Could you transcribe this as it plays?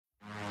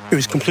It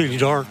was completely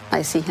dark.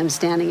 I see him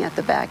standing at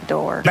the back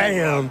door.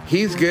 Bam!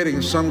 He's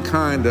getting some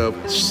kind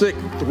of sick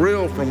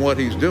thrill from what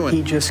he's doing.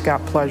 He just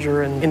got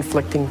pleasure in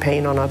inflicting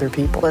pain on other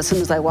people. As soon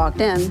as I walked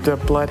in, the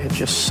blood had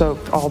just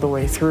soaked all the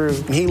way through.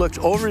 He looked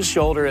over his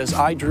shoulder as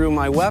I drew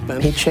my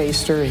weapon. He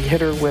chased her, he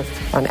hit her with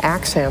an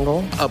axe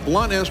handle. A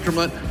blunt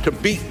instrument to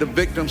beat the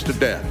victims to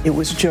death. It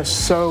was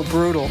just so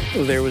brutal.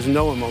 There was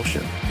no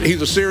emotion.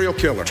 He's a serial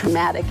killer.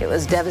 Traumatic, it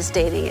was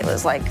devastating. It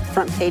was like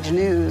front page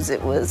news.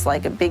 It was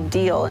like a big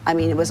deal. I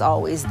mean, it was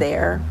always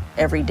there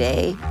every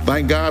day.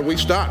 Thank God we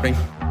stopped him.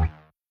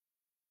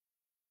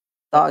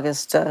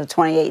 August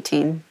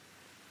 2018.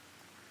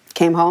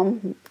 Came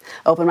home,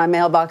 opened my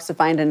mailbox to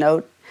find a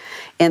note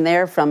in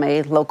there from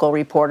a local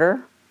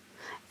reporter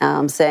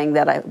saying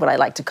that would I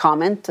like to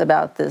comment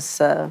about this,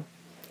 the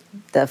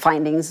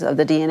findings of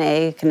the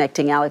DNA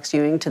connecting Alex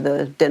Ewing to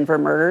the Denver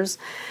murders.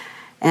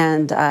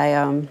 And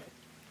I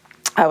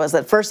was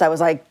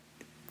like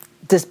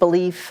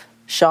disbelief,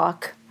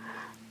 shock.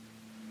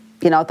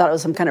 You know, I thought it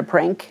was some kind of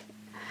prank.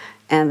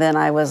 And then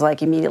I was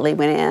like, immediately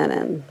went in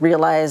and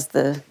realized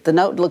the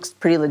note looks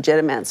pretty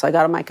legitimate. So I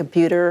got on my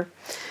computer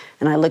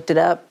and I looked it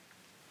up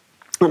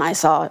and I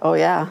saw, oh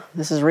yeah,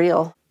 this is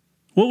real.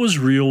 What was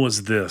real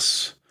was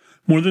this.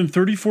 More than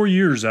 34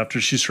 years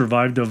after she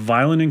survived a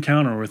violent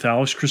encounter with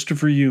Alex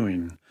Christopher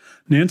Ewing,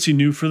 Nancy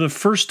knew for the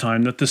first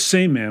time that the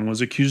same man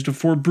was accused of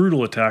 4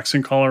 brutal attacks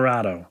in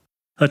Colorado.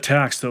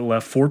 Attacks that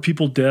left 4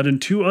 people dead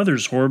and 2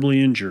 others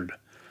horribly injured.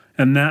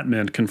 And that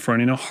meant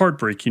confronting a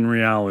heartbreaking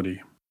reality.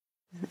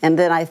 And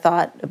then I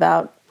thought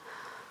about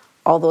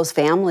all those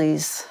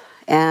families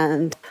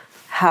and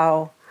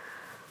how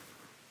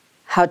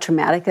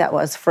traumatic that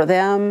was for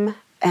them,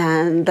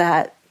 and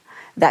that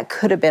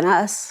could have been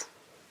us.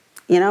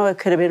 You know, it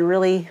could have been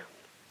really,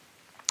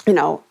 you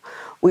know,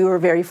 we were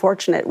very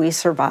fortunate. We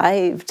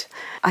survived.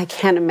 I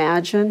can't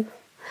imagine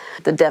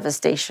the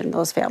devastation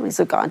those families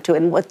have gone to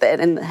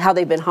and how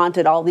they've been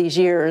haunted all these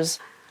years.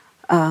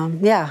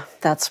 Yeah,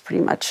 that's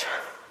pretty much.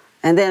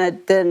 And then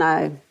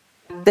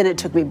it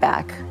took me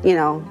back, you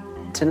know,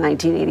 to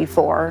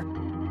 1984.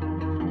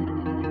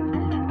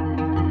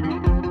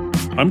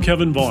 I'm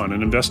Kevin Vaughn,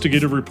 an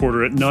investigative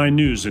reporter at 9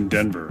 News in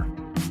Denver.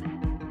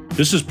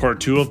 This is part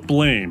 2 of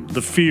Blame,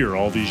 the Fear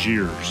All These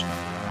Years.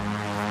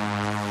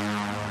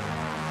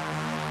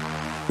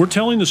 We're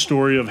telling the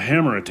story of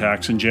hammer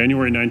attacks in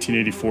January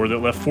 1984 that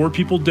left 4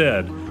 people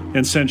dead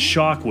and sent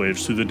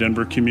shockwaves through the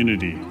Denver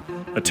community.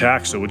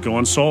 Attacks that would go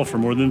unsolved for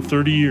more than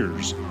 30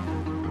 years.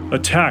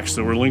 Attacks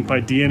that were linked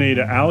by DNA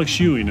to Alex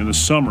Ewing in the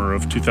summer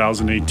of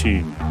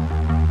 2018.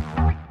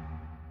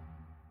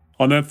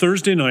 On that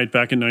Thursday night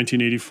back in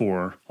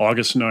 1984,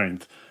 August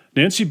 9th,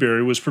 Nancy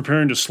Berry was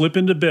preparing to slip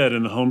into bed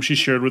in the home she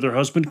shared with her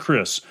husband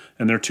Chris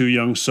and their 2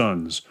 young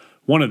sons,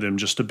 one of them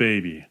just a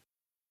baby.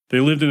 They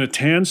lived in a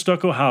tan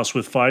stucco house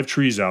with 5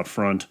 trees out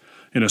front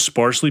in a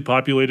sparsely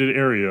populated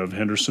area of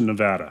Henderson,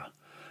 Nevada.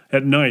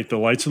 At night, the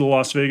lights of the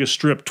Las Vegas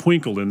Strip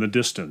twinkled in the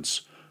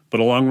distance, but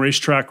along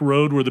Racetrack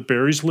Road where the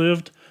Berrys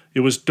lived, it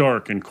was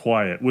dark and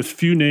quiet, with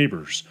few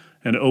neighbors,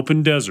 an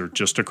open desert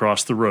just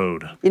across the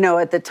road. You know,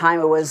 at the time,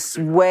 it was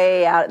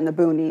way out in the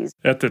boonies.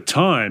 At the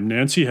time,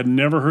 Nancy had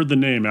never heard the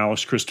name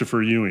Alex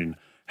Christopher Ewing,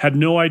 had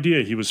no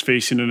idea he was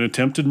facing an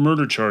attempted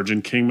murder charge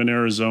in Kingman,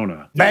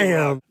 Arizona.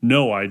 Bam!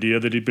 No idea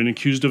that he'd been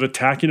accused of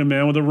attacking a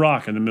man with a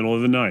rock in the middle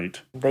of the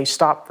night. They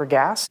stopped for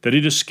gas. That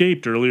he'd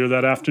escaped earlier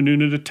that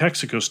afternoon at a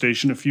Texaco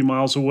station a few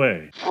miles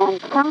away.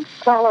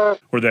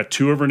 Or that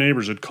 2 of her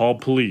neighbors had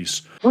called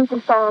police. We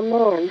just saw a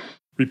man.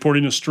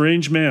 Reporting a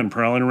strange man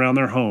prowling around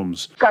their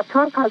homes. Got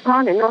trunk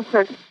on and no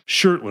shirt.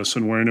 Shirtless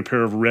and wearing a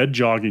pair of red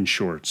jogging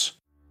shorts.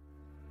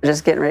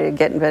 Just getting ready to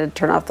get in bed and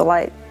turn off the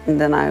light. And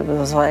then I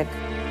was like...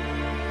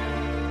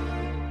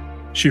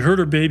 She heard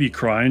her baby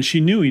cry and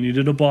she knew he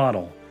needed a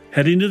bottle,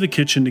 heading to the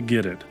kitchen to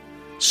get it.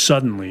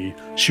 Suddenly,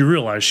 she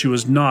realized she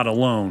was not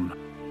alone.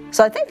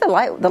 So I think the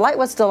light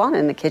was still on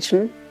in the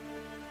kitchen.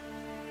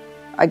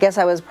 I guess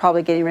I was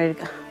probably getting ready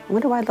to... I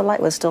wonder why the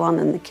light was still on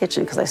in the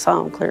kitchen, because I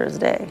saw him clear as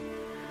day,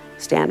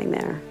 standing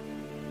there.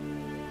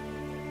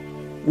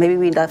 Maybe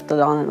we left it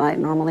on at night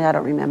normally, I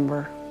don't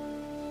remember.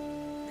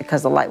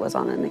 Because the light was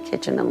on in the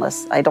kitchen,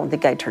 unless... I don't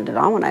think I turned it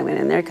on when I went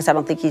in there, because I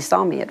don't think he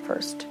saw me at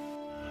first.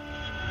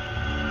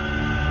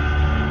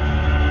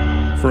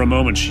 For a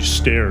moment, she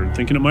stared,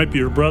 thinking it might be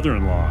her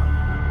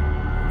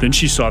brother-in-law. Then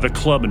she saw the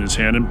club in his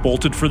hand and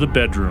bolted for the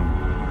bedroom.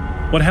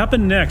 What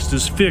happened next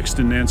is fixed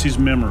in Nancy's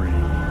memory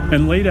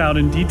and laid out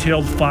in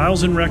detailed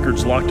files and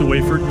records locked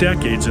away for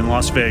decades in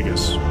Las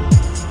Vegas.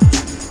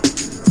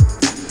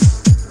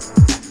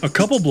 A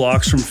couple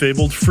blocks from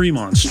fabled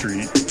Fremont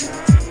Street,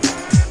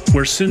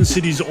 where Sin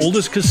City's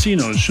oldest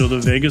casinos show the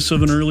Vegas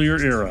of an earlier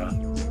era,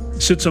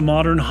 sits a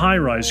modern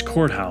high-rise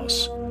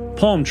courthouse,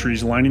 palm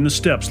trees lining the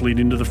steps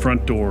leading to the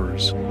front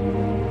doors.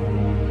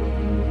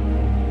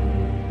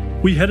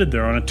 We headed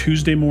there on a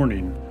Tuesday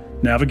morning,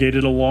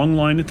 navigated a long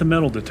line at the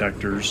metal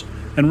detectors,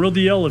 and rode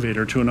the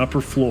elevator to an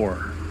upper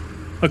floor.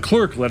 A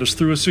clerk led us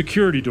through a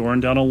security door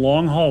and down a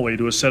long hallway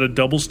to a set of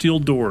double steel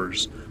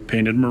doors,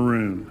 painted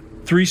maroon.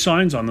 3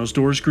 signs on those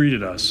doors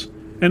greeted us: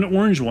 an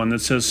orange one that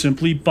says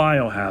simply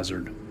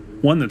biohazard,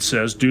 one that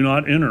says do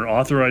not enter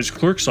authorized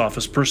clerk's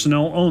office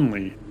personnel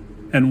only,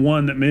 and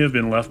one that may have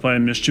been left by a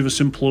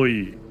mischievous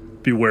employee,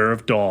 beware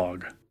of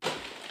dog.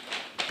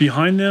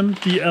 Behind them,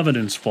 the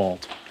evidence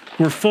vault,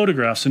 where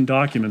photographs and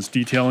documents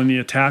detailing the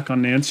attack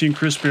on Nancy and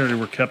Chris Berry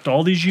were kept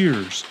all these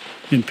years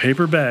in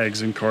paper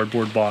bags and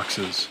cardboard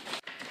boxes.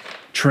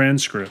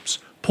 Transcripts,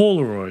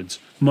 Polaroids,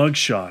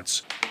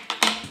 mugshots,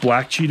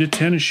 black cheetah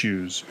tennis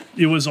shoes.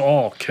 It was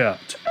all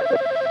kept.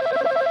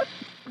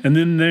 And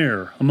then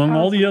there, among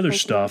all the other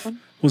stuff,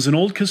 was an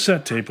old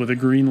cassette tape with a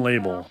green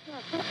label.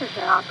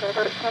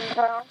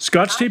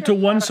 Scotch taped to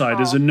one side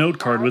is a note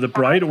card with a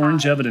bright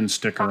orange evidence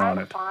sticker on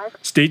it.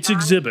 State's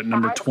Exhibit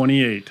number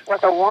 28.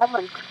 With a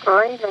woman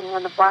screaming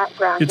in the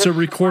background. It's a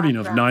recording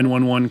of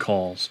 911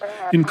 calls,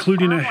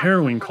 including a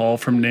harrowing call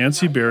from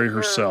Nancy Berry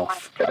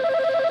herself.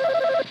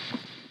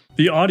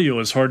 The audio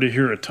is hard to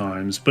hear at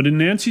times, but in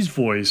Nancy's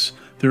voice,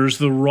 there is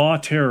the raw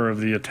terror of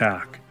the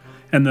attack,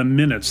 and the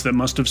minutes that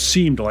must have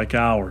seemed like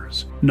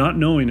hours, not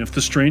knowing if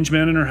the strange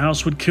man in her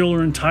house would kill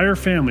her entire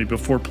family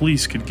before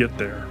police could get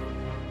there.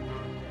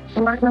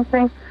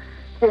 Emergency?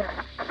 Yes.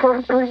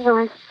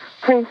 39,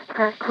 please,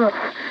 track close.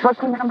 What's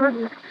the number?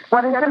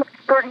 What is it?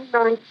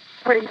 39,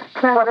 please,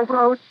 track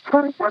road.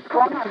 What's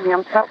going on,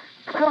 ma'am?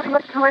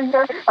 What's going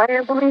on? I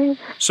am bleeding.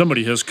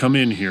 Somebody has come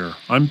in here.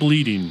 I'm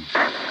bleeding.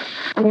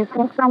 Do you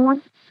see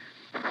someone?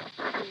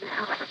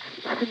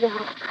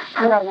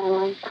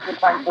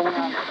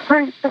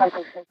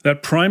 That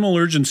primal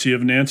urgency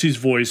of Nancy's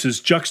voice is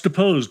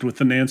juxtaposed with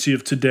the Nancy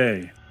of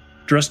today,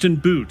 dressed in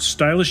boots,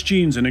 stylish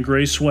jeans, and a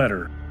gray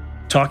sweater,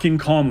 talking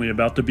calmly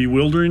about the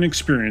bewildering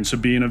experience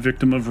of being a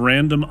victim of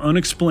random,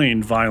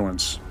 unexplained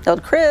violence.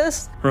 Told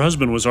Chris, Her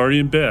husband was already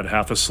in bed,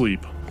 half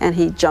asleep. and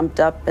he jumped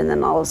up, and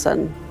then all of a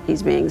sudden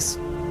he's being,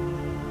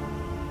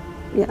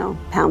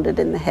 pounded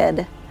in the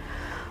head.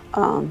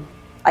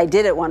 I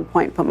did at one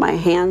point put my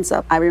hands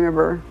up. I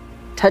remember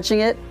touching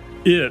it.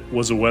 It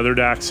was a weathered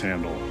axe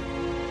handle.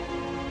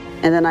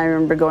 And then I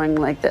remember going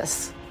like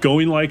this.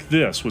 Going like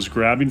this was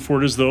grabbing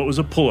for it as though it was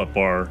a pull-up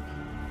bar,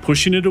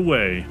 pushing it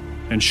away,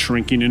 and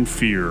shrinking in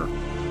fear.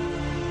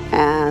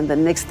 And the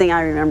next thing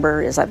I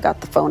remember is I've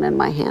got the phone in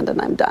my hand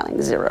and I'm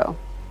dialing 0.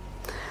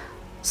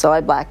 So I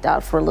blacked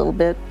out for a little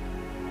bit.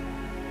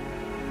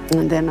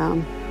 And then,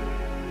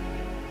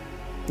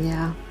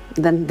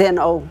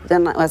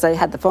 Then as I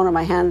had the phone in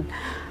my hand,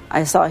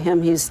 I saw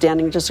him. He was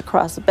standing just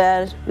across the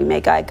bed. We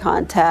make eye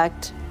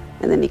contact,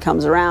 and then he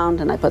comes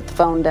around, and I put the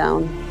phone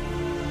down,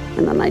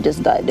 and then I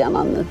just dive down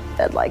on the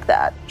bed like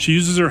that. She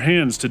uses her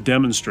hands to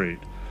demonstrate,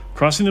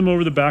 crossing them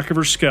over the back of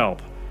her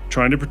scalp,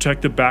 trying to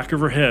protect the back of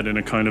her head in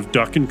a kind of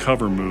duck and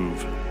cover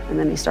move. And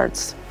then he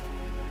starts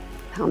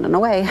pounding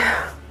away.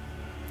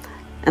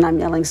 And I'm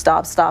yelling,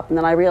 stop, stop. And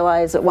then I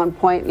realize at one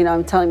point,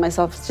 I'm telling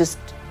myself, just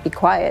be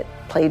quiet,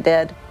 play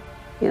dead.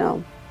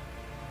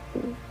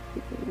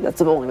 That's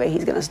the only way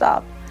he's going to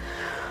stop.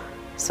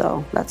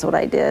 So that's what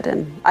I did.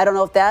 And I don't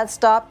know if that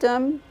stopped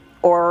him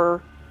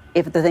or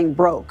if the thing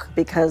broke,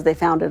 because they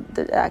found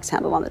the axe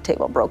handle on the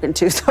table broken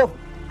too. So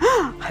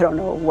I don't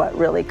know what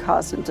really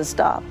caused him to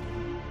stop.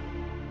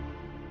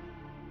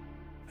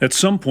 At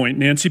some point,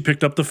 Nancy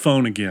picked up the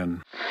phone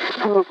again.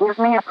 Can you give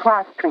me a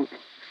cross street?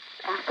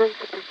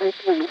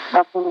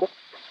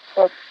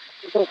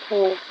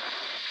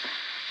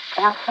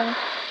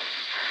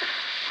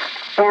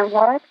 And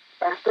what?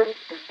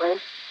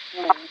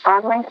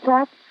 On my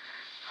step?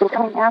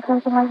 Between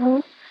Athens and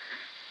Lake?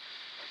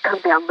 Come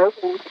down Lake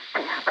to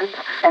Athens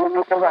and then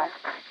make a right.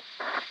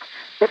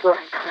 It's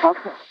right.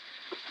 Okay.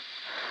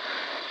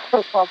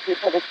 So 12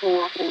 people that came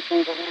off and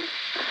came in.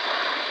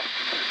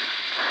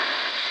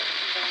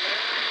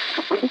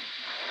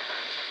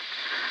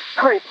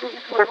 Hurry, please.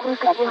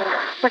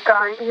 We're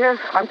dying here.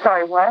 I'm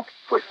sorry, what?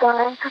 We're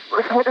dying.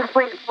 We're head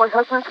asleep. My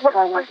husband's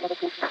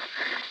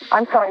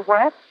I'm sorry,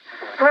 what?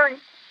 Hurry.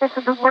 This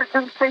is an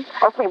emergency.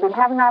 Okay, we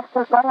have an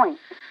officer going.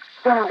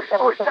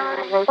 We're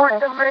dying. We're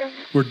dying.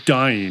 We're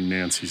dying,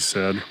 Nancy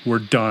said. We're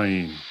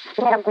dying.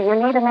 Ma'am, do you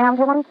need an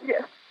ambulance?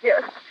 Yes,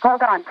 yes.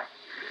 Hold on.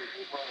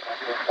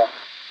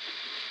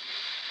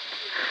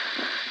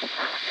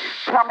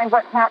 Tell me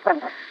what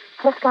happened.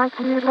 This guy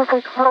came in with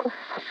a club.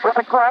 With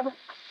a club?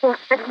 There's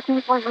 50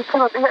 people in the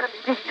club. They had a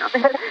beating on the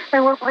head,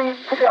 and we're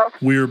bleeding to death.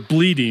 We're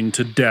bleeding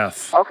to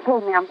death. Okay,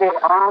 ma'am,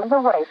 they're on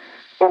the way.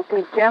 Is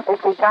the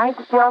guy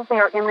still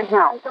there in the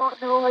house? I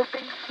don't know. I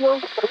think so.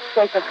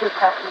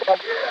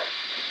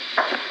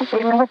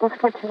 Give me a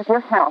description of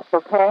your house,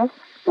 okay?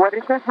 What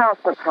does your house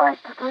look like?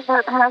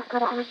 Okay.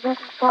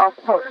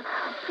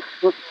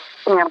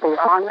 Ma'am,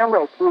 they're on the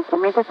way. Can you give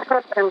me a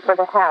description for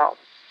the house?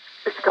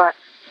 It's got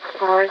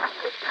forest,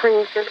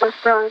 trees in the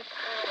front.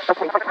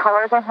 Okay, what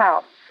color is the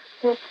house?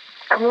 It's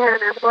tan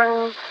and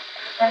brown.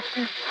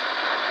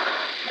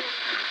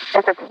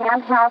 It's a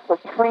tan house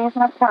with trees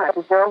in the front.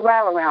 Is there a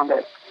wall around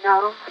it?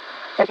 No.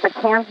 It's a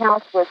tan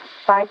house with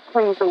 5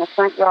 trees in the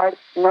front yard,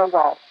 no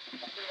wall.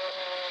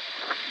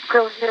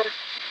 Go here.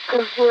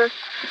 Go here.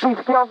 He's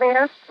still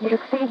there? Do you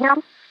see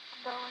him?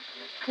 No.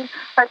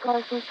 I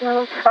promise you.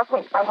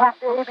 Okay, I have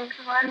to.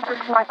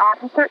 My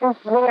officer is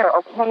there,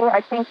 okay?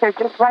 I think they're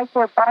just right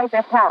there by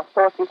the house.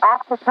 So if the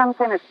officer comes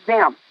in, it's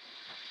them.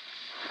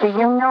 Do you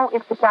know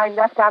if the guy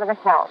left out of the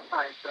house?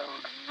 I don't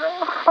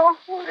know.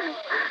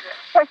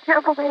 I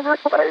can't believe this.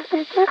 Why did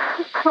he do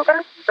this to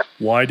us?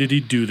 Why did he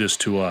do this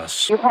to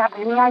us? Do you have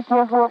any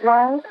idea who it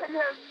was? I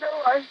have no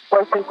idea.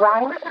 Was he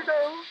white?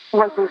 No.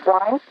 Was he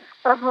white?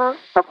 Uh-huh.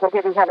 Okay,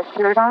 did he have a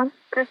shirt on?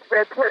 This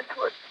red shirt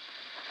was.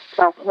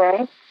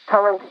 Okay.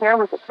 Color of hair,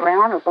 was it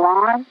brown or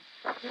blonde?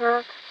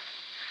 Yeah.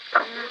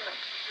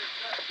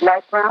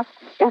 Light brown?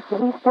 Is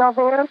he still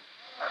there?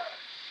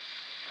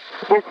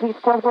 Is he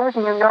still there? Do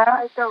you know?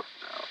 I don't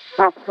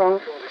know.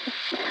 Okay.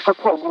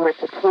 Okay, you were at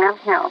the Cam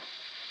house.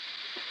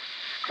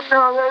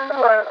 No, that's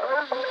what.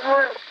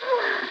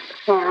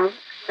 Cam.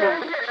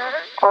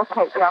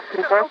 Okay, yeah,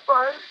 people.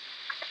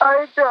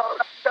 I don't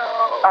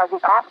know. Are the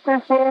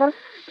officers there?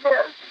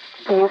 Yes.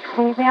 Do you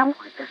see them?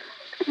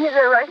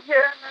 They're right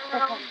here in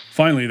the room.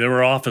 Finally, there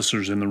were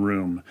officers in the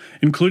room,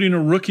 including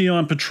a rookie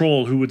on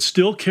patrol who would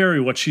still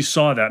carry what she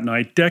saw that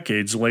night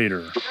decades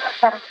later.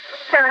 Can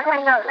I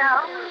hang out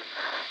now?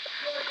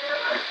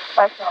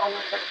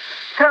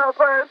 Help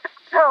us.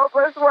 Help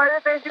us. Why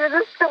did they do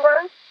this to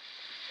us?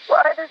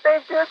 Why did they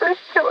do this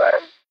to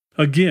us?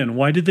 Again,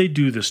 why did they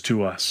do this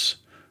to us?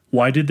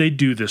 Why did they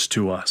do this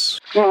to us?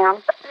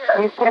 Ma'am,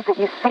 you said that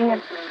you see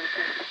him.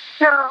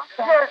 No.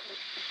 Yes.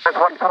 That's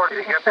 140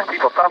 to get some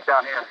people thumped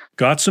down here.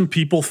 Got some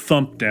people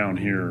thumped down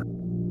here.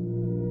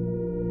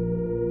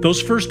 Those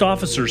first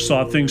officers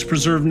saw things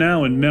preserved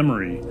now in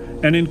memory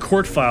and in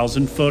court files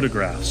and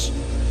photographs.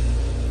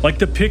 Like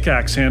the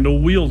pickaxe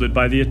handle wielded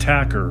by the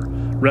attacker,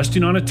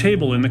 resting on a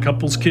table in the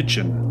couple's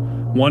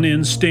kitchen, one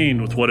end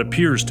stained with what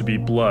appears to be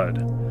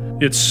blood.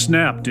 It's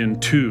snapped in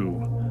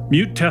two,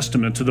 mute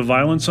testament to the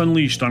violence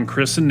unleashed on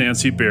Chris and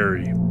Nancy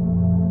Berry.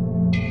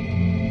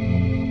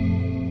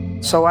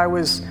 So I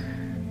was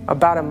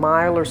about a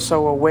mile or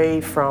so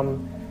away from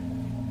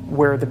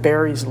where the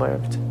Berrys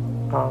lived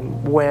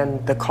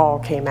when the call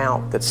came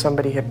out that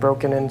somebody had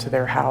broken into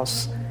their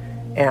house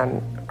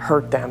and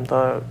hurt them.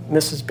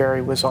 Mrs.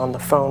 Berry was on the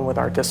phone with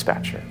our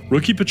dispatcher.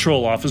 Rookie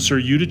Patrol Officer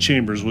Yuta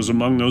Chambers was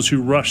among those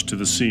who rushed to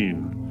the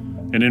scene.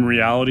 And in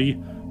reality,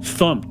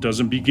 thump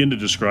doesn't begin to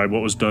describe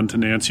what was done to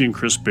Nancy and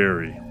Chris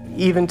Berry.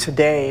 Even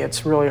today,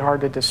 it's really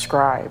hard to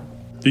describe.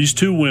 These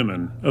two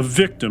women, a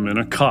victim and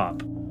a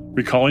cop,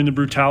 recalling the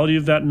brutality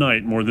of that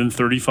night more than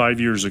 35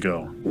 years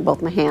ago.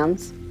 Both my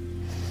hands.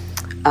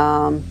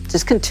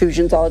 Just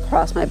contusions all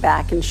across my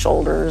back and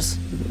shoulders,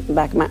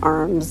 back of my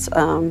arms.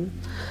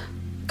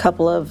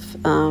 Couple of,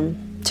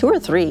 2 or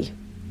 3.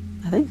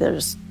 I think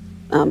there's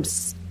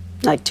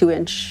like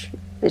 2-inch,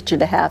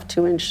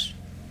 2-inch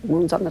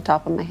wounds on the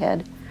top of my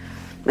head.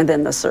 And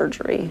then the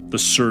surgery. The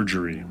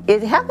surgery.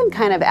 It happened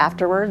kind of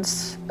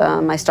afterwards.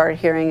 I started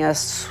hearing a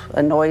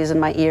noise in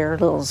my ear,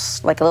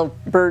 like a little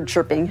bird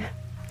chirping.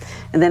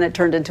 And then it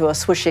turned into a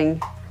swishing.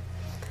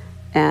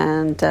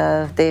 And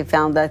they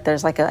found that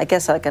there's like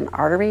an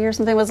artery or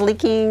something was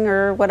leaking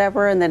or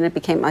whatever. And then it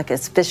became like a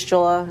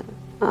fistula.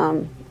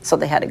 So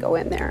they had to go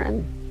in there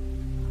and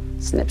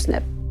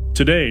snip.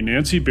 Today,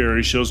 Nancy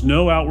Berry shows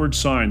no outward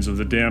signs of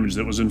the damage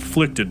that was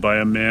inflicted by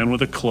a man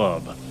with a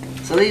club.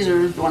 So these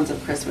are the ones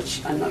of Chris,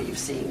 which I know you've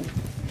seen.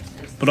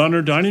 But on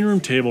her dining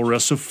room table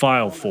rests a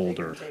file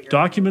folder,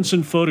 documents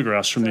and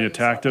photographs from the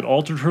attack that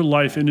altered her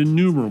life in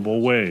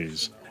innumerable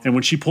ways. And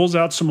when she pulls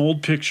out some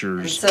old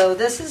pictures... So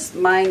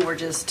mine were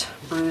just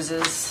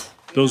bruises.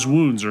 Those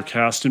wounds are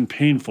cast in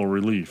painful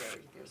relief.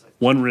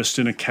 One wrist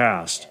in a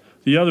cast,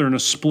 the other in a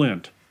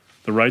splint,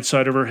 the right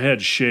side of her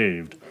head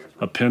shaved,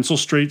 a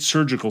pencil-straight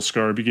surgical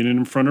scar beginning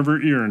in front of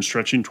her ear and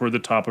stretching toward the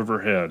top of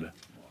her head.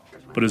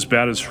 But as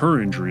bad as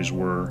her injuries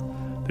were,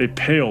 they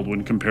paled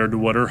when compared to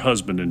what her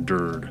husband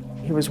endured.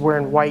 He was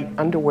wearing white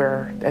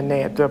underwear, and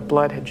the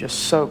blood had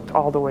just soaked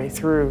all the way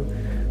through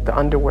the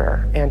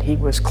underwear, and he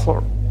was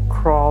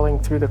crawling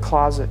through the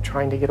closet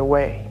trying to get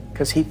away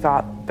because he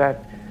thought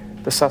that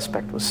the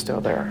suspect was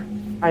still there.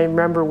 I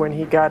remember when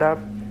he got up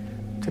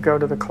to go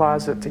to the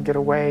closet to get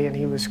away, and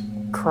he was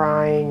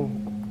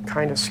crying,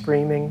 kind of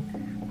screaming,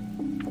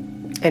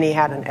 and he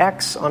had an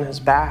X on his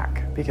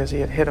back because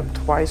he had hit him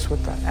twice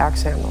with the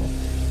axe handle,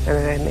 and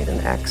then they made an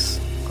X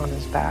on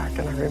his back.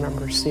 And I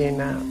remember seeing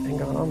that and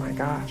going, oh my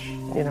gosh,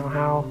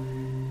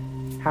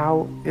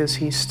 how is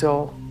he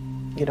still,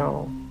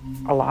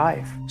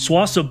 alive?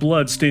 Swaths of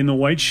blood stain the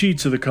white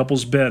sheets of the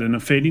couple's bed in a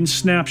fading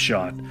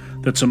snapshot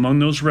that's among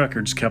those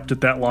records kept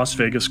at that Las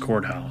Vegas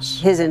courthouse.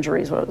 His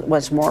injuries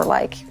was more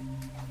like,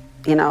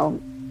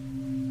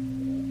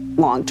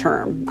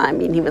 long-term. I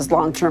mean, he was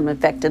long-term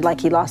infected, like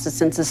he lost his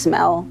sense of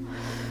smell.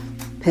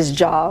 His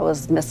jaw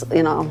was,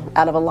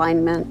 out of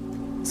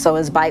alignment. So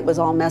his bite was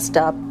all messed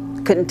up.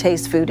 Couldn't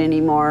taste food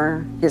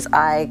anymore. His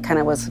eye kind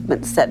of was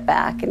set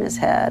back in his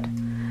head,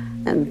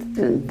 and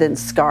then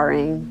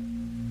scarring.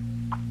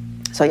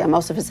 So yeah,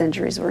 most of his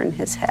injuries were in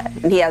his head.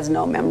 And he has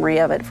no memory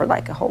of it for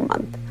like a whole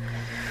month.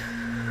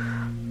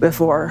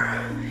 Before,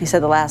 he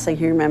said the last thing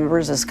he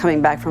remembers is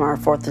coming back from our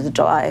 4th of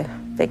July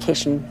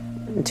vacation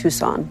in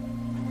Tucson,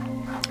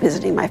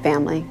 visiting my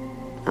family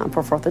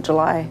for 4th of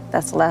July.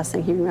 That's the last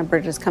thing he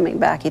remembered, is coming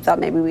back. He thought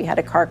maybe we had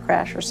a car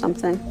crash or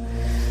something.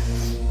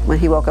 When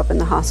he woke up in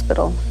the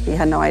hospital, he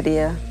had no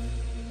idea.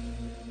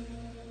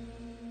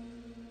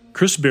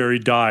 Chris Berry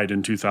died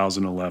in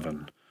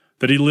 2011.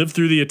 That he lived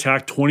through the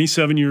attack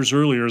 27 years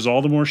earlier is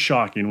all the more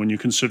shocking when you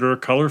consider a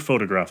color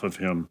photograph of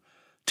him,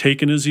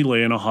 taken as he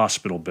lay in a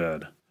hospital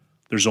bed.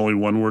 There's only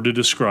one word to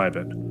describe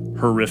it: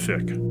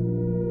 horrific.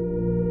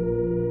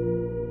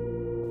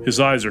 His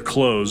eyes are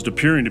closed,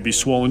 appearing to be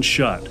swollen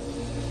shut.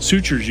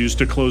 Sutures used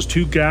to close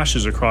 2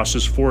 gashes across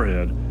his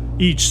forehead,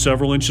 each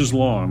several inches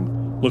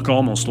long, look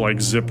almost like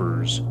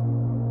zippers.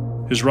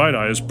 His right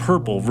eye is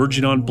purple,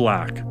 verging on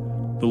black,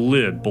 the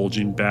lid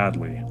bulging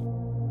badly.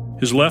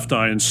 His left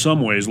eye in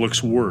some ways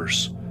looks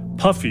worse,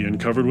 puffy and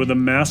covered with a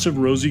massive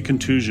rosy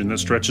contusion that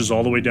stretches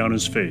all the way down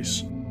his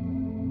face.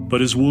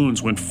 But his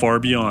wounds went far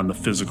beyond the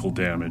physical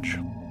damage.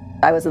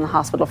 I was in the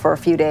hospital for a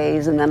few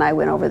days, and then I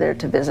went over there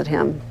to visit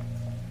him.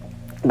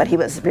 But he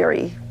was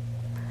very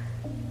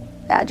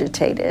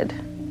agitated,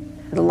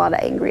 had a lot of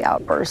angry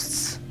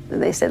outbursts.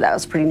 And they said that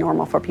was pretty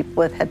normal for people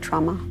with head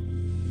trauma.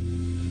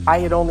 I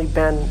had only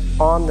been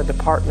on the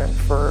department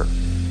for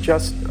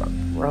just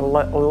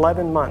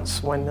 11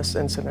 months when this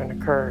incident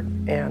occurred.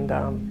 And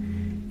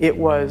it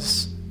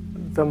was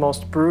the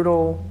most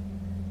brutal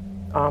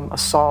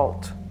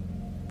assault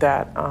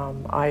that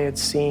I had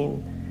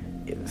seen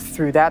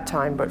through that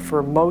time, but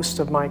for most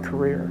of my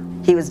career.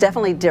 He was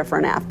definitely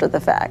different after the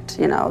fact.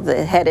 You know,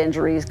 the head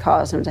injuries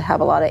caused him to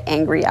have a lot of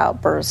angry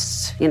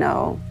outbursts, you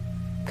know,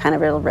 kind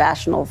of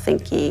irrational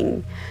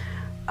thinking.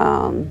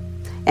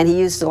 And he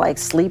used to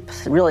sleep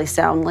really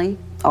soundly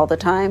all the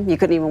time. You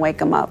couldn't even wake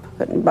him up,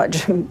 couldn't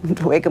budge him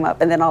to wake him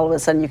up. And then all of a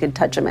sudden you could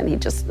touch him and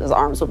his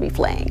arms would be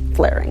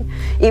flaring.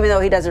 Even though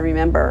he doesn't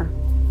remember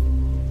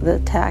the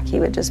attack, he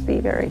would just be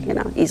very,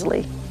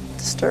 easily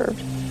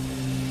disturbed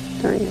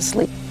during his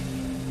sleep.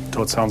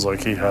 So it sounds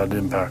like he had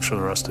impacts for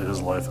the rest of his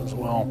life as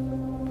well.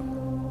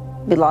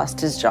 He lost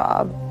his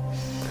job.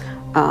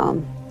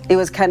 It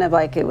was kind of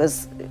like it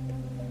was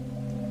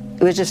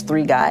just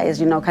 3 guys,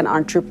 kind of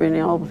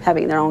entrepreneurial,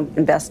 having their own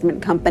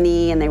investment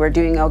company, and they were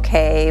doing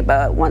okay,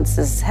 but once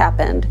this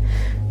happened,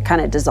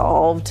 kind of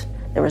dissolved.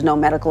 There was no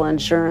medical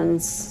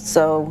insurance,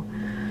 so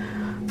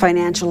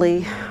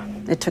financially,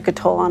 it took a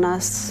toll on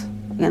us,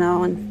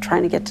 and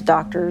trying to get to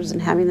doctors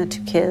and having the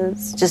 2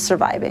 kids, just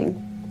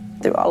surviving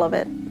through all of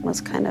it was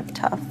kind of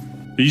tough.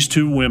 These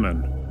 2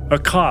 women, a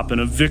cop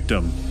and a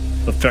victim,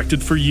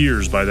 affected for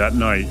years by that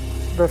night.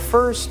 The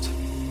first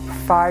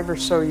 5 or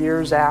so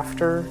years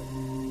after,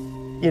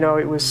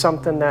 it was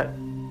something that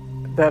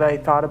I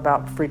thought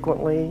about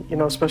frequently,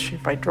 especially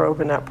if I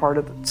drove in that part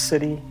of the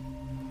city.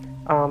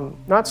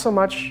 Not so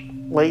much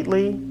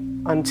lately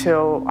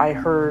until I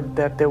heard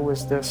that there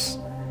was this,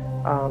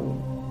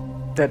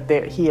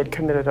 he had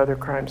committed other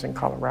crimes in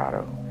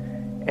Colorado,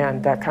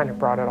 and that kind of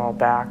brought it all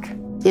back.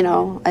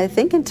 I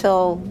think it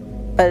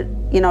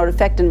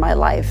affected my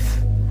life.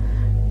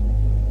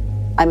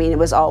 I mean, it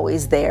was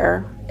always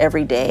there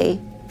every day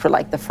for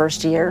the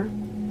first year.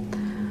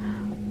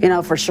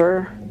 For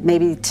sure,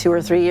 maybe 2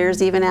 or 3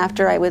 years even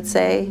after, I would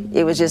say.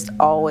 It was just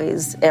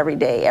always, every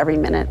day, every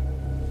minute,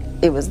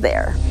 it was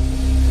there.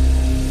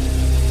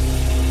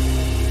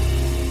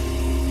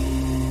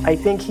 I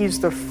think he's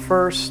the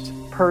first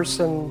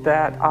person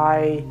that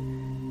I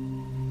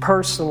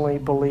personally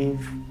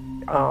believe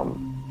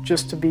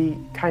just to be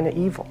kind of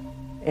evil.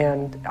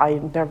 And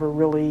I never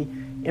really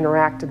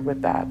interacted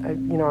with that. I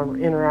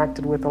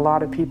interacted with a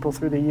lot of people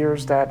through the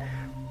years that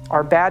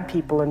are bad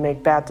people and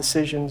make bad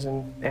decisions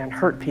and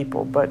hurt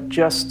people, but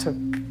just to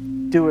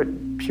do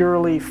it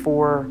purely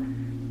for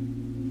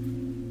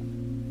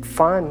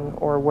fun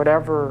or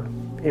whatever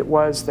it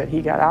was that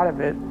he got out of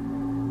it,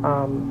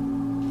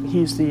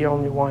 he's the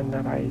only one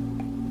that I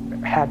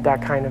had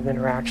that kind of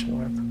interaction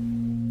with.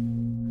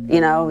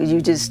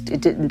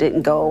 It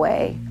didn't go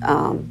away.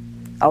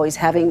 Always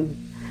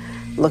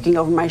looking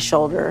over my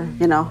shoulder,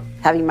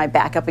 having my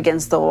back up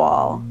against the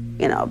wall,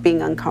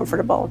 being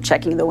uncomfortable,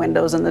 checking the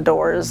windows and the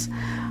doors,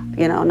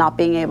 not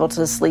being able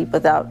to sleep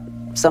without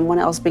someone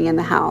else being in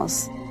the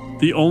house.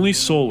 The only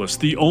solace,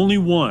 the only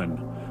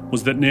one,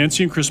 was that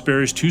Nancy and Chris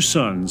Berry's 2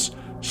 sons,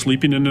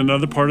 sleeping in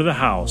another part of the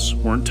house,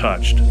 weren't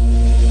touched.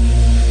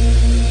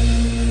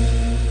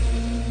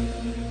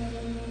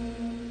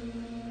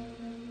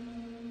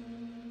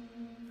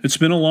 It's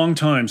been a long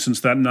time since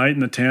that night in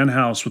the tan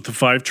house with the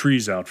 5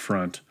 trees out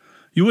front.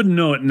 You wouldn't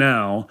know it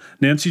now.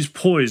 Nancy's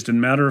poised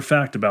and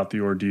matter-of-fact about the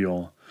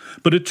ordeal.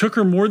 But it took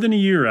her more than a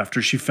year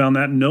after she found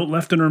that note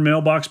left in her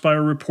mailbox by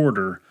a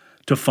reporter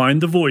to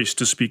find the voice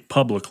to speak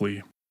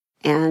publicly.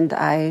 And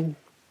I,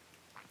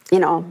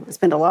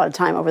 spent a lot of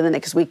time over the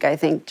next week, I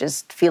think,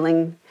 just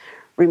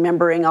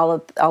remembering all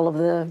of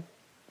the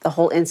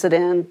whole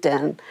incident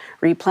and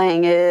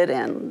replaying it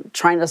and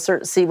trying to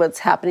see what's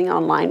happening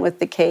online with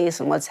the case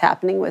and what's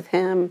happening with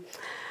him.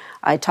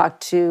 I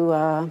talked to,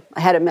 I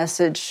had a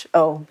message.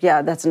 Oh,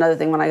 yeah, that's another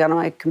thing. When I got on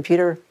my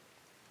computer,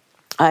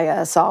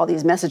 I saw all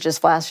these messages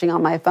flashing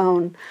on my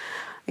phone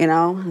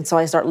And so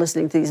I start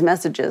listening to these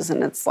messages,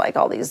 and it's like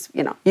all these,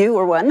 you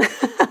were one.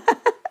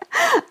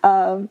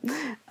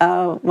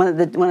 One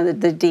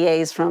of the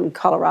DAs from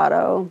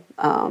Colorado,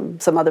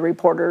 some other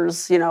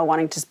reporters,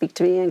 wanting to speak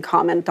to me and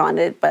comment on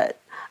it. But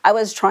I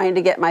was trying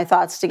to get my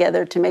thoughts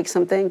together to make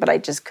something, but I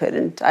just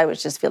couldn't. I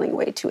was just feeling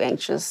way too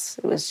anxious.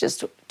 It was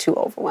just too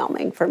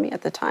overwhelming for me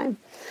at the time.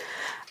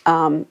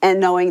 And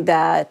knowing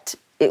that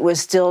it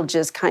was still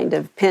just kind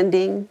of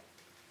pending,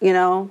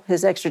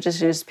 his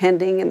extradition is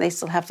pending, and they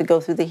still have to go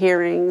through the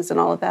hearings and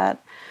all of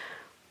that.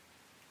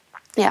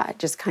 Yeah, I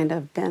just kind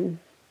of been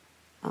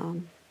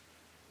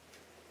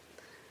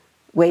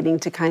waiting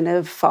to kind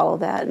of follow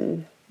that,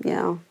 and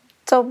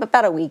so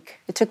about a week.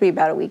 It took me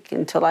about a week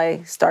until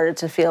I started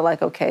to feel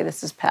like, okay,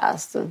 this is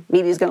past. The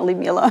media's going to leave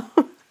me alone,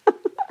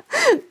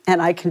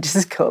 and I can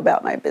just go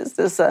about my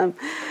business, and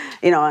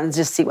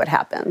just see what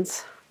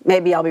happens.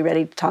 Maybe I'll be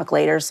ready to talk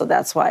later, so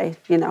that's why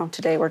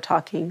today we're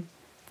talking.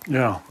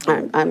 Yeah,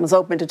 I was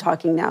open to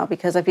talking now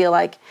because I feel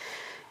like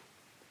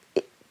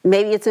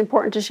maybe it's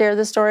important to share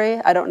this story.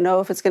 I don't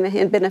know if it's going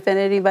to benefit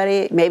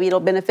anybody. Maybe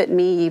it'll benefit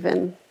me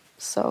even.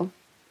 So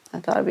I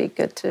thought it'd be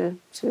good to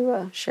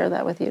share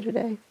that with you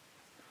today.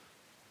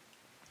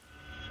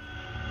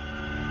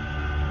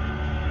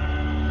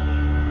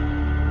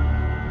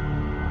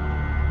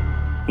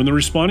 When the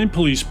responding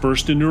police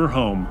burst into her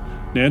home,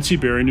 Nancy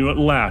Berry knew at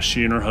last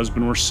she and her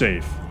husband were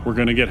safe, were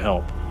going to get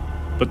help.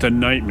 But the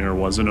nightmare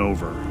wasn't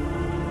over.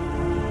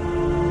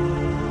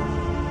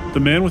 The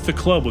man with the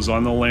club was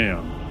on the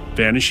lam,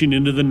 vanishing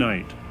into the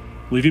night,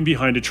 leaving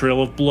behind a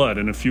trail of blood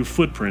and a few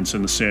footprints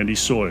in the sandy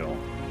soil,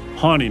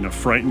 haunting a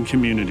frightened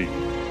community.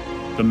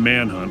 The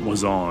manhunt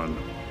was on.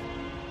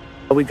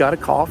 We got a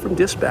call from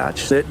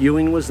dispatch that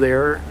Ewing was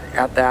there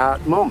at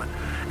that moment.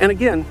 And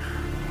again,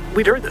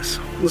 we'd heard this.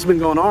 This has been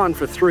going on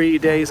for 3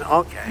 days.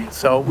 Okay,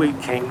 so we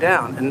came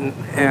down,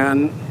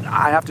 and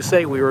I have to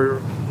say we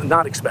were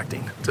not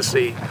expecting to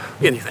see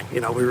anything. We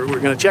were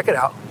going to check it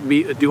out,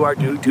 do our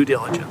due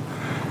diligence.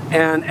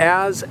 And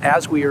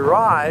as we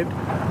arrived,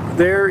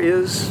 there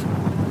is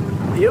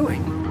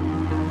Ewing.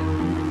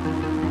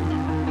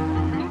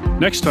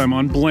 Next time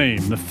on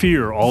Blame, the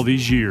fear all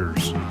these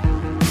years.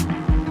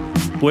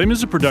 Blame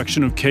is a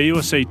production of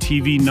KUSA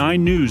TV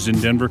 9 News in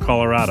Denver,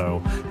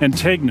 Colorado, and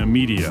Tegna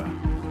Media.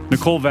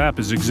 Nicole Vapp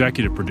is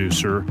executive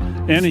producer.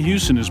 Anna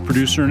Hewson is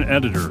producer and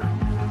editor.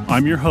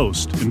 I'm your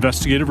host,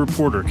 investigative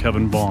reporter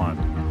Kevin Vaughn.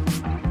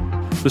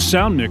 The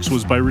sound mix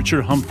was by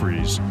Richard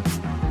Humphreys.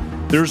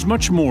 There's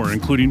much more,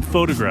 including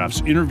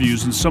photographs,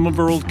 interviews, and some of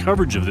our old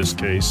coverage of this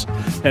case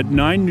at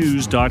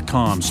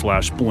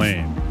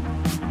 9news.com/blame.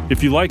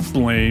 If you like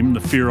Blame, the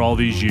fear all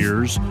these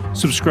years,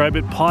 subscribe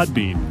at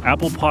Podbean,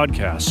 Apple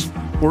Podcasts,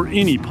 or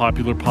any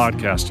popular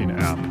podcasting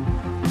app.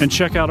 And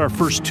check out our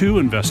first 2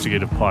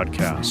 investigative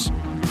podcasts.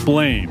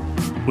 Blame,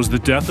 was the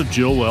death of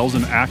Jill Wells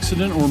an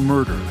accident or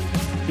murder?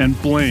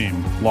 And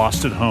Blame,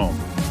 Lost at Home.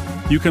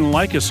 You can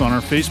like us on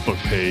our Facebook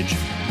page,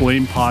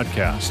 Blame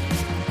Podcast.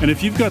 And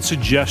if you've got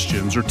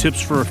suggestions or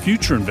tips for a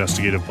future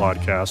investigative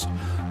podcast,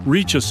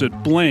 reach us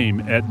at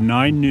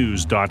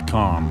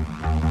blame@9news.com.